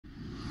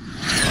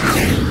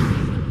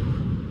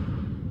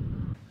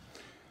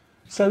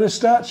So let's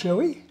start, shall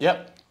we?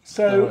 Yep.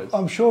 So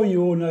I'm sure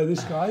you all know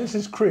this guy. This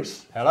is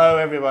Chris. Hello,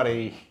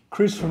 everybody.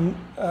 Chris from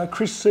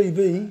Chris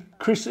EV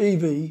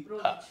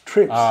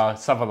Trips.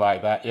 Something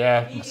like that,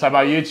 yeah. So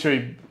my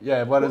YouTube,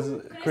 yeah, what is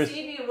it? Chris.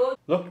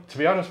 Look, to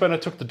be honest, when I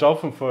took the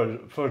Dolphin for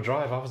a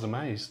drive, I was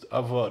amazed.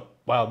 I thought,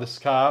 wow, this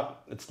car,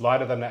 it's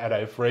lighter than the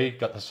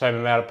ATTO3, got the same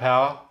amount of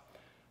power.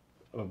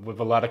 With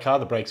a lighter car,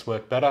 the brakes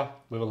work better.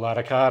 With a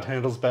lighter car, it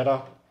handles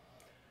better.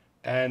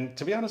 And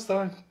to be honest,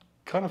 though, I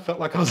kind of felt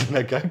like I was in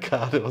a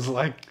go-kart. It was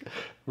like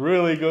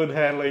really good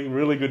handling,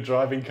 really good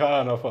driving car.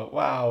 And I thought,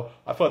 wow,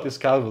 I thought this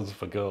car was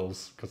for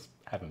girls because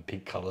having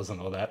pink colours and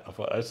all that. I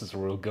thought, this is a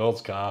real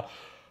girl's car.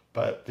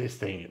 But this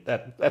thing,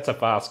 that's a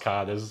fast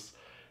car.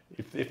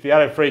 If the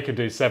ATTO3 could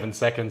do 7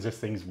 seconds, this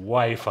thing's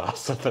way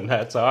faster than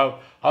that. So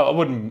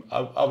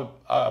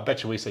I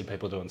bet you we see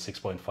people doing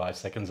 6.5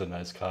 seconds in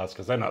those cars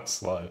because they're not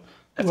slow.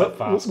 It's a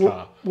fast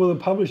car. Well, the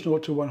published 0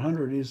 to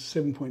 100 is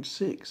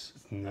 7.6.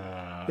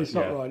 No, it's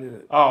not right, is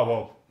it?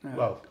 Oh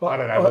well, I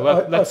don't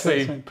know. Let's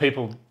see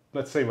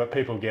what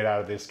people get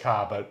out of this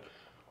car. But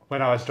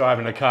when I was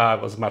driving the car,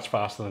 it was much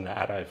faster than the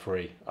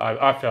ATTO3.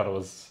 I felt it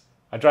was.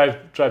 I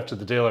drove to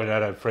the dealer in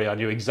ATTO3. I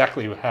knew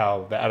exactly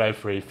how the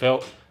ATTO3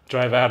 felt.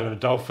 Drove out in a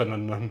Dolphin,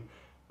 and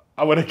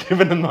I would have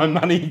given them my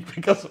money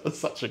because it was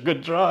such a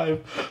good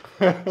drive.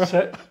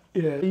 So,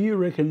 yeah, you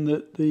reckon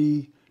that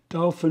the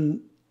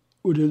Dolphin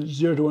would do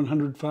 0 to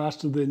 100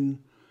 faster than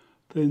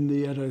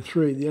the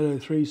ATTO3? The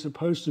ATTO3 is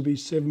supposed to be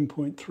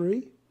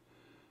 7.3,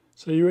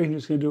 so you reckon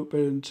it's going to do it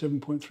better than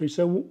 7.3.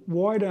 So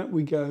why don't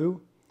we go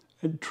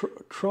and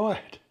try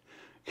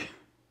it?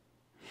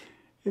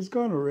 It's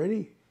gone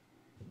already.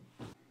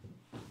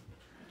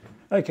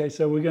 Okay,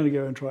 so we're going to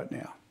go and try it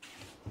now.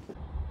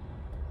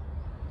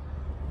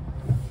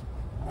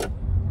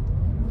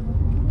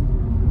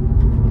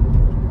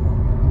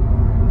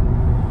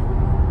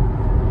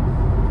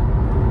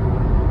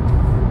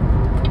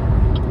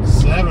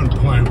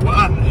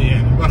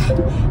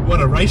 What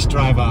a race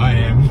driver I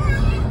am.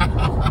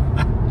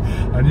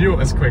 I knew it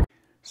was quick.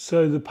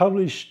 So the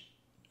published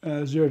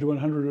 0 to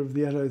 100 of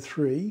the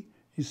Atto3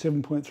 is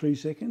 7.3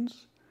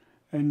 seconds,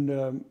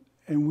 and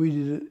we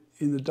did it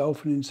in the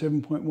Dolphin in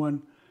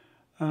 7.1.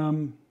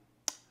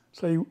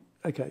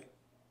 Okay,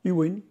 you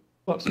win.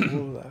 Lots of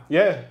water though.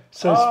 Yeah.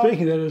 So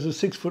speaking of that, as a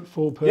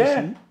 6'4" person.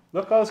 Yeah.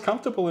 Look, I was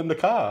comfortable in the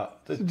car.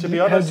 To be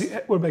honest.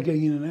 What about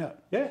getting in and out?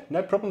 Yeah,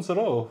 no problems at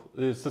all.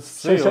 It's the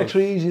seal. So it's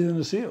actually easier than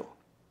the seal.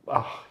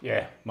 Oh,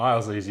 yeah,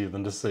 miles easier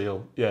than the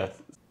seal, yeah.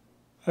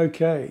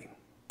 Okay,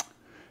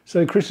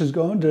 so Chris has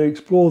gone to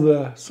explore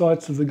the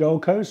sights of the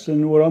Gold Coast,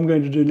 and what I'm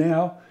going to do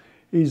now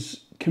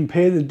is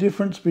compare the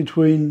difference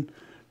between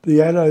the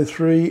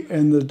ATTO3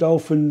 and the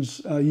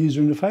Dolphin's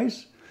user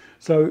interface.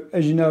 So,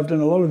 as you know, I've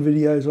done a lot of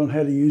videos on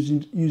how to use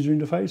user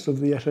interface of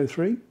the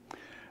ATTO3,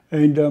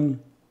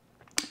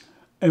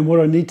 and what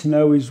I need to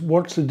know is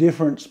what's the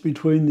difference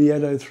between the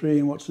ATTO3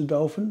 and what's the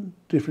Dolphin,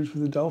 difference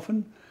with the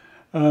Dolphin.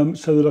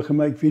 So that I can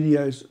make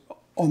videos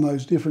on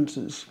those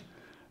differences.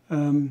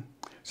 So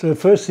the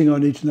first thing I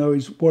need to know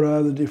is what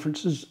are the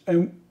differences,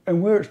 and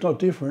where it's not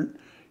different,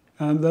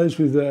 those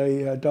with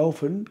a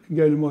Dolphin can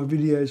go to my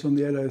videos on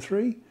the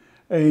Atto3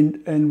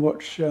 and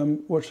watch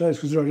those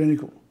because they're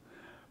identical.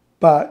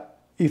 But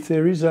if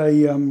there is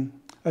a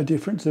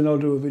difference, then I'll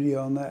do a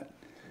video on that.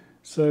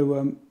 So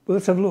well,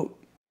 let's have a look.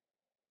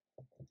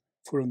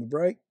 Foot on the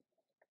brake,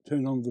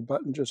 turn on the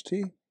button just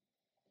here.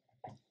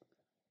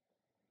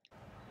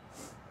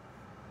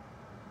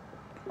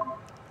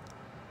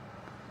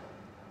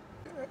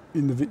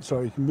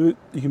 Sorry, you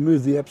can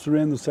move the apps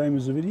around the same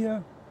as the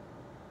video.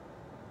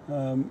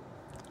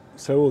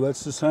 So all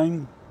that's the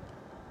same.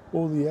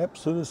 All the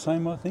apps are the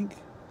same, I think.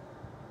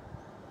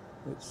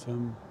 Let's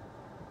have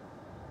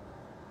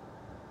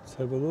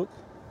a look.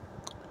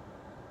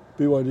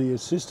 BYD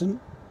Assistant.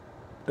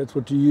 That's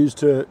what you use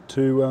to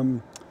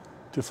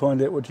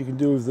find out what you can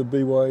do with the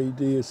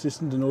BYD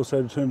Assistant, and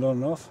also to turn it on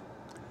and off.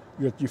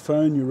 You got your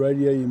phone, your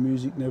radio, your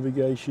music,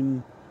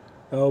 navigation,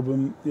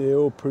 album. Yeah,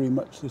 all pretty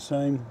much the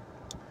same.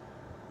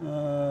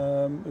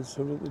 Let's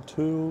have a look at the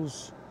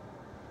tools.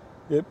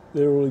 Yep,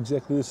 they're all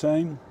exactly the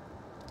same.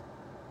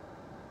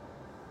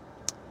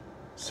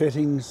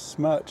 Settings,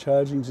 smart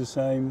charging's the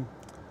same.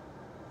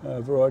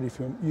 Variety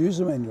film,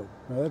 user manual.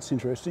 Now that's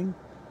interesting.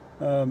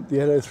 The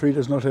Atto3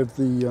 does not have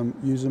the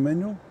user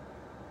manual,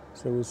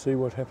 so we'll see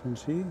what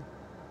happens here.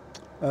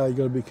 You've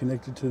got to be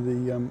connected to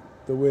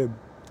the web.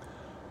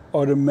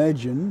 I'd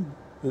imagine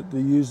that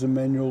the user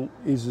manual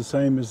is the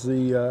same as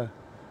the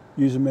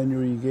user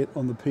manual you get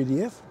on the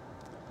PDF.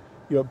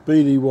 You got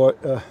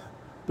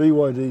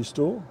BYD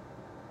store.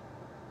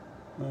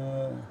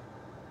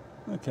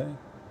 Okay.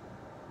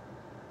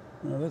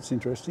 Now that's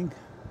interesting.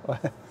 I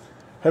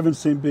haven't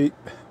seen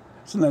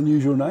it's an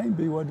unusual name,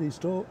 BYD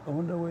store. I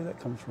wonder where that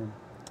comes from.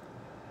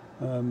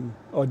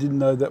 I didn't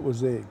know that was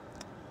there.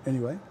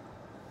 Anyway,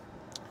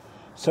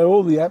 so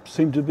all the apps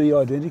seem to be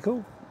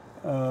identical.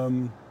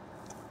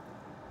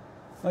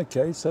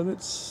 Okay, so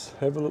let's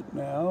have a look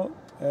now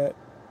at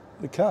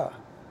the car.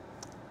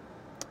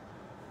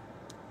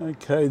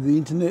 Okay, the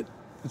internet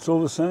it's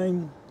all the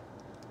same.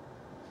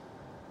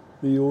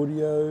 The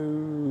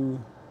audio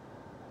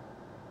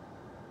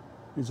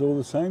is all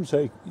the same,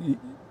 so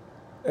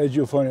as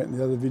you'll find out in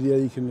the other video,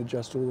 you can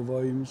adjust all the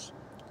volumes.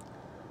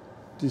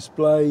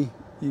 Display,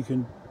 you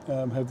can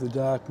have the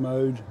dark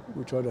mode,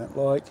 which I don't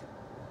like,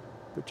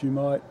 but you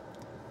might.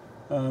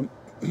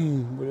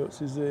 What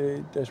else is there?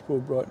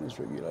 Dashboard brightness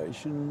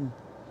regulation.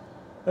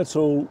 That's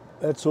all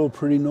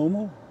pretty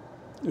normal.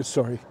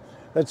 Sorry,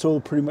 that's all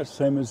pretty much the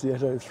same as the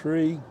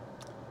ATTO3.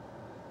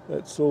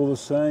 That's all the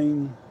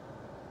same.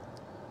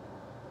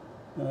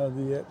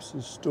 The apps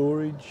are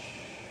storage.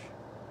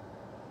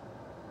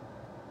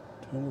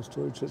 Internal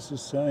storage, that's the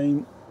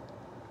same.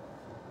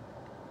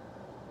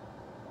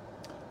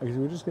 Okay, so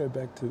we'll just go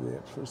back to the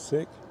apps for a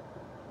sec.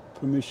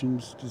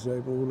 Permissions,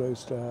 disable auto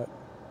start.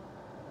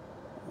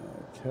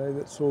 Okay,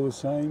 that's all the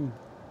same.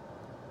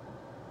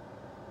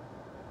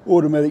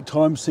 Automatic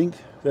time sync,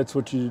 that's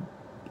what you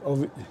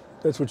do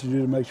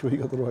to make sure you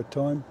got the right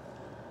time.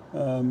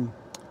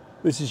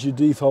 This is your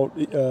default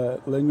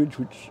language,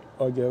 which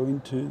I go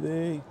into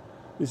there.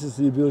 This is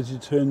the ability to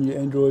turn your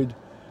Android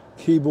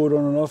keyboard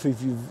on and off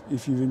if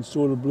you've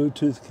installed a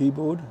Bluetooth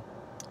keyboard.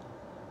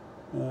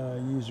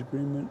 Use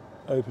agreement,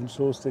 open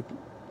source.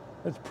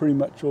 That's pretty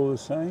much all the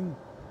same.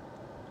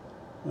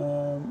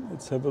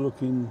 Let's have a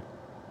look in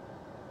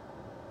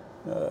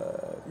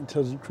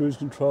intelligent cruise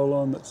control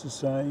on. That's the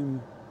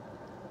same.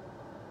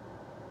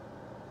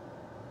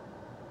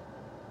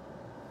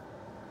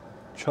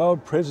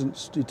 Child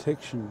presence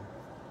detection.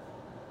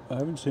 I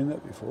haven't seen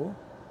that before.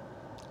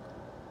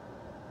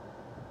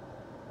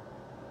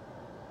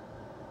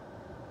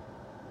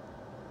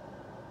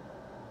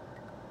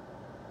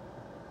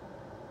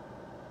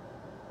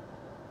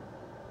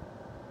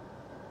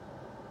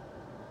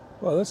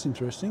 Well, that's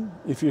interesting.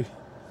 If you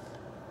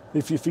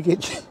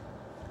forget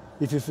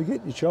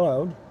your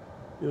child,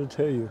 it'll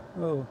tell you.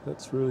 Oh,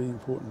 that's really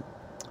important.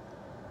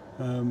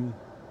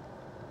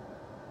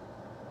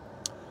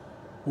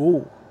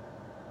 Oh.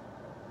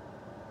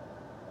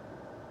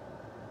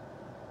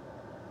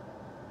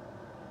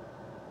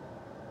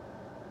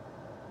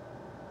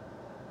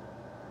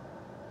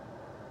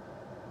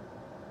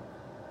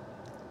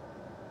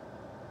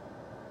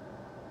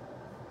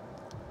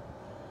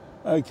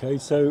 Okay,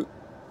 so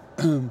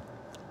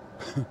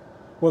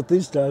what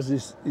this does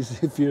is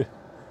if you're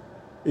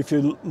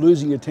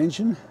losing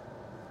attention,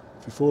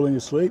 if you're falling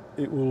asleep,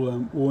 it will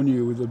warn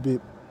you with a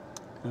beep.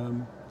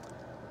 You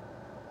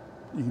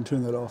can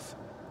turn that off.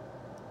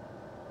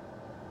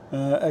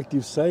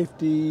 Active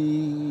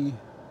safety,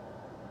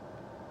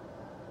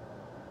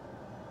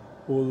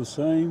 all the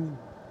same.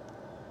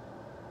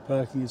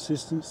 Parking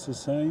assistance, the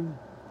same.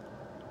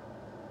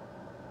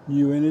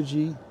 New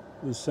energy,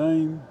 the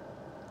same.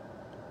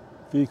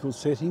 Vehicle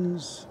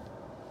settings,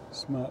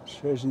 smart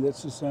chassis,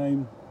 that's the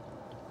same.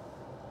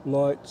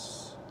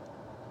 Lights,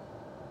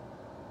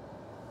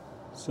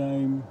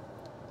 same.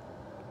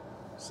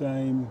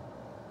 Same.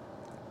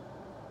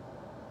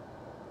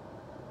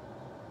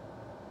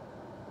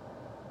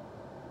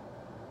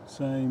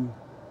 Same.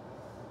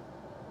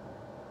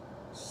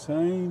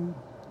 Same.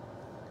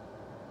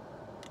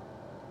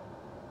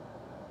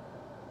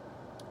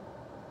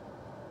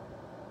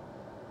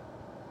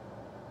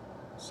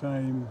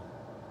 Same.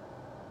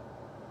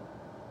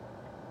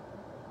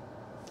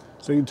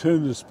 So you can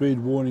turn the speed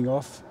warning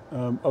off.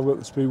 I've got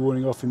the speed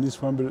warning off in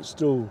this one, but it's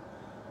still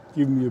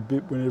giving me a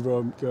bip whenever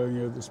I'm going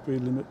over the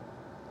speed limit,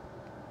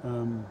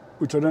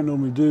 which I don't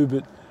normally do,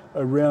 but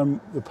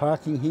around the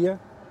parking here,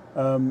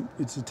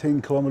 it's a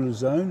 10-kilometre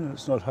zone, and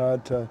it's not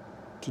hard to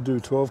do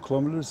 12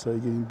 kilometres, so you're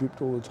getting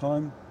bipped all the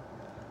time.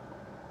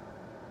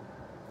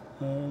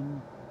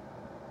 Well,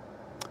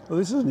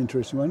 this is an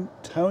interesting one.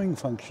 Towing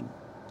function.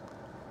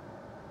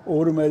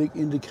 Automatic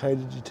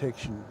indicator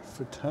detection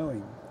for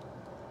towing.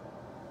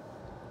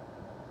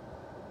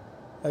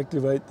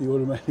 Activate the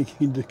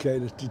automatic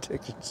indicator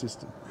detection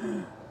system.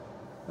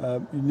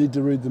 You need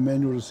to read the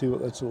manual to see what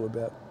that's all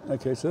about.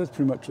 Okay, so that's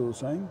pretty much all the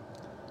same.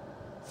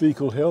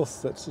 Vehicle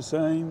health, that's the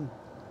same.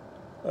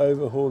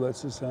 Overhaul,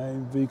 that's the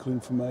same. Vehicle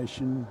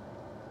information,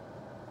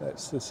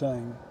 that's the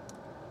same.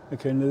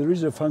 Okay, now there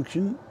is a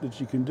function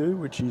that you can do,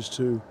 which is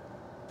to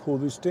pull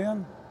this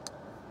down,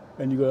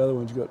 and you've got other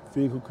ones. You've got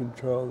vehicle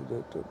control,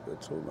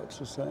 that's all much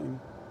the same.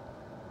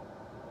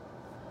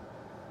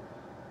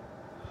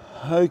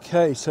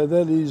 Okay, so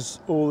that is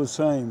all the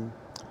same.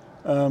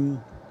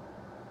 So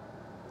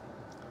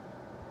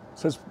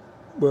it's,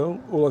 well,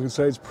 all I can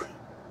say is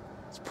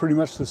it's pretty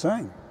much the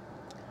same.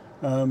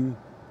 There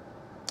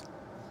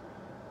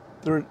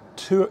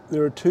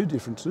are two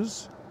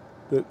differences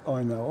that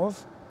I know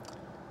of.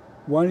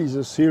 One is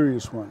a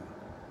serious one,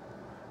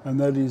 and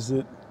that is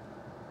that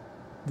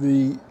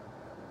the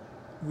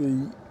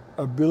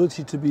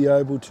ability to be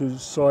able to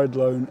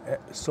sideload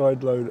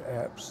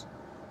apps,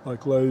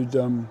 like load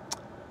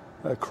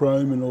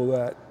Chrome and all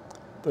that,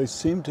 they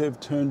seem to have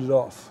turned it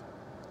off.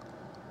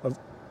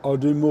 I'll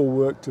do more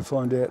work to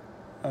find out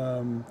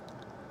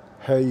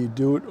how you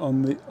do it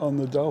on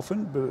the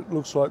Dolphin, but it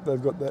looks like they've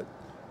got that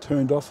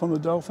turned off on the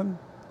Dolphin.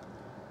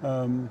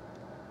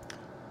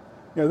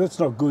 you know, that's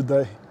not good.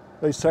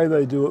 They say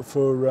they do it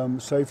for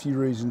safety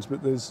reasons,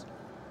 but there's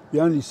the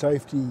only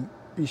safety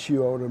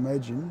issue I would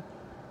imagine,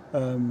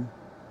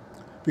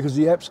 because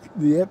the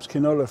apps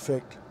cannot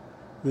affect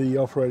the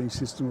operating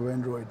system of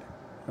Android.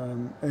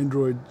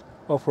 Android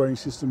operating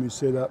system is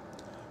set up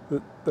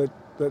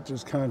that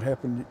just can't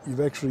happen. You've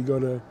actually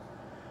got to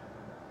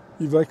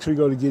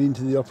get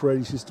into the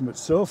operating system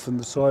itself, and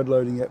the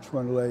side-loading apps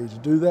won't allow you to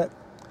do that.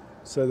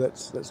 So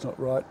that's not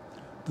right.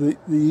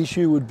 The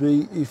issue would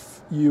be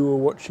if you were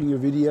watching a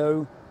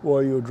video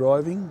while you're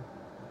driving,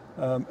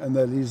 and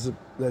that is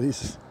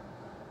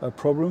a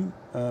problem.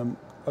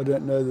 I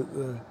don't know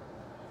that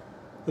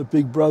the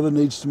big brother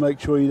needs to make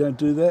sure you don't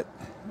do that.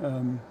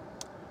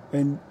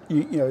 And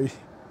you know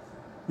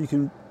you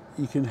can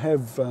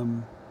have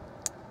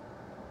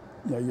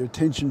you know, your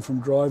attention from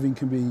driving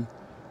can be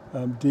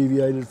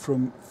deviated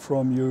from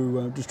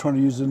you just trying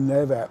to use a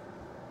nav app,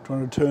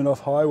 trying to turn off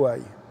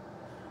highway.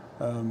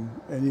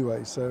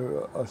 Anyway,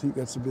 so I think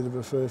that's a bit of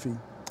a furphy.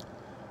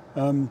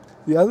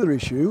 The other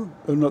issue,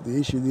 or not the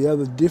issue, the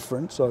other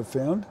difference I've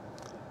found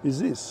is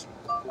this.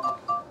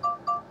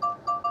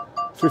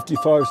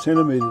 55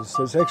 centimetres.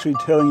 So it's actually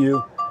telling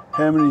you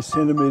how many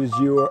centimetres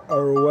you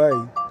are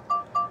away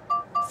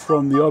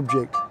from the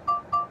object.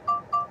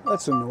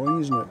 That's annoying,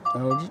 isn't it?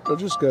 I'll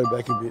just go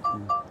back a bit.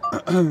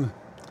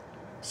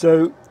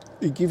 So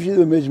it gives you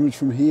the measurements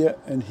from here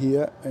and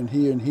here and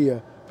here and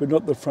here, but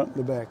not the front and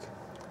the back.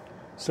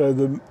 So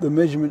the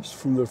measurements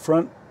from the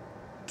front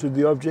to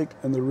the object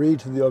and the rear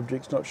to the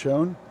object's not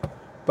shown,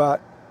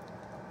 but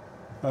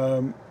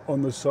on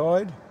the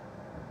side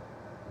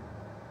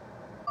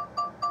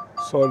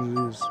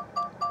it is.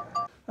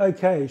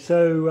 Okay,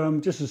 so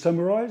just to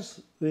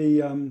summarise,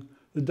 the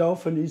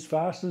Dolphin is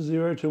faster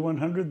 0 to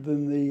 100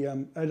 than the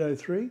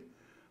ATTO3,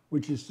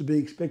 which is to be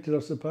expected, I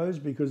suppose,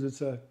 because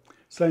it's a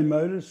same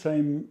motor,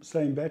 same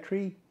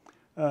battery,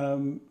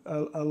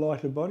 a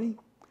lighter body.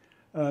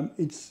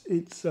 Whilst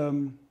it's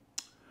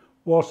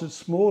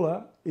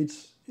smaller,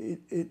 it's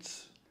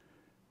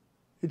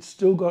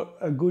still got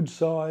a good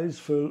size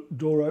for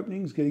door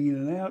openings, getting in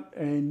and out,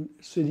 and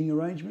seating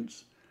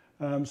arrangements.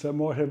 So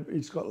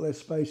it's got less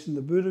space in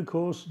the boot, of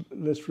course,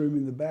 less room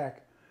in the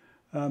back,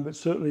 but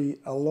certainly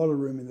a lot of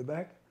room in the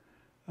back.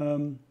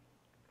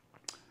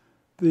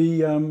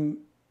 The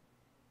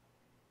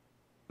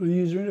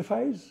user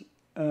interface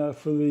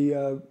for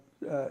the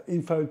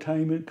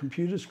infotainment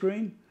computer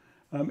screen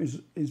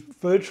is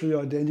virtually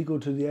identical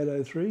to the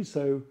ATTO3.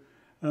 So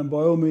by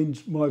all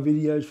means, my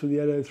videos for the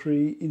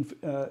ATTO3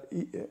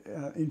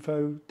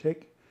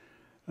 infotech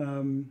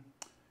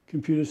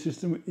computer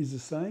system is the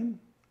same,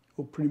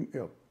 or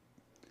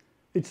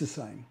it's the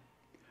same.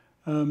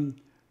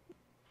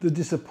 The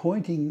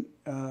disappointing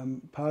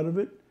part of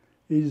it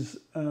is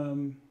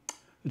that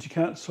you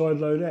can't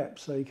sideload apps,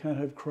 so you can't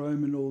have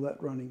Chrome and all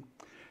that running.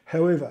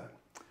 However,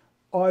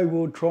 I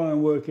will try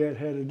and work out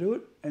how to do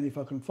it, and if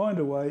I can find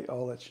a way,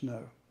 I'll let you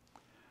know.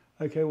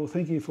 Okay, well,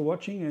 thank you for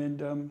watching,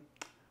 and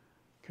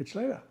catch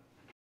you later.